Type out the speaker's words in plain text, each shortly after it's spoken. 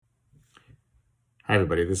Hi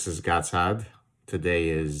everybody, this is Saad. Today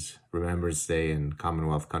is Remembrance Day in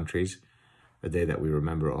Commonwealth countries, a day that we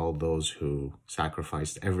remember all those who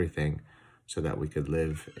sacrificed everything so that we could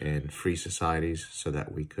live in free societies, so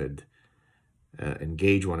that we could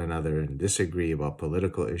engage one another and disagree about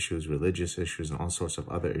political issues, religious issues, and all sorts of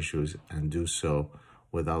other issues, and do so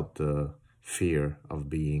without the fear of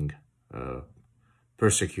being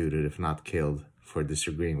persecuted, if not killed, for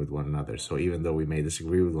disagreeing with one another. So even though we may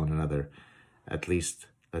disagree with one another, at least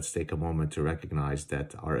let's take a moment to recognize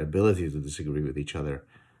that our ability to disagree with each other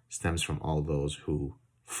stems from all those who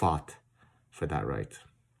fought for that right.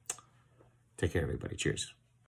 Take care, everybody. Cheers.